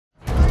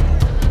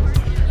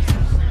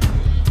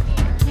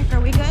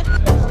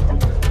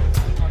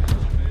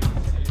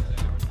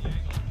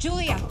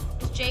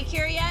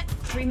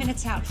3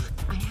 minutes out.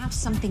 I have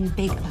something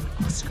big about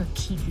Oscar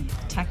Keaton.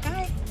 The tech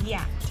guy?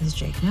 Yeah. Does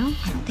Jake know?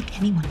 I don't think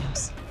anyone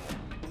knows.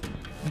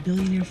 A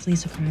billionaire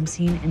flees a crime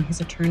scene and his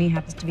attorney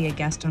happens to be a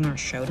guest on our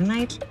show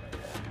tonight?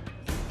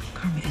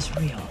 Karma is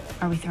real.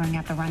 Are we throwing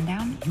out the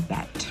rundown? You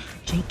bet.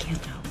 Jake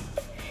can't know.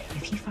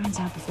 If he finds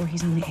out before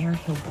he's on the air,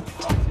 he'll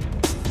bolt.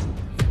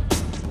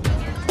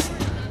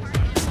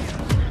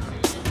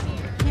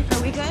 Nick,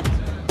 are we good?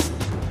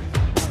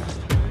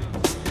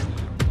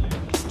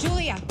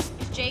 Julia,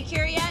 is Jake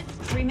here yet?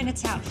 3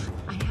 minutes out.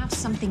 I have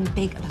something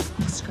big about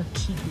Oscar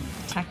Keaton.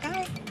 The tech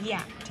guy?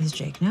 Yeah. Does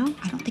Jake know?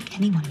 I don't think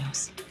anyone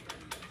knows.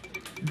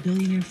 A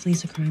billionaire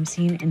flees a crime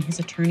scene and his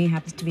attorney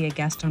happens to be a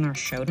guest on our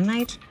show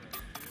tonight?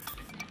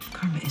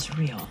 Karma is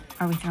real.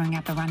 Are we throwing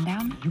out the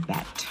rundown? You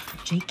bet.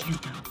 Jake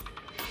can't know.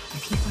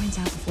 If he finds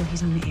out before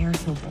he's on the air,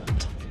 he'll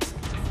bolt.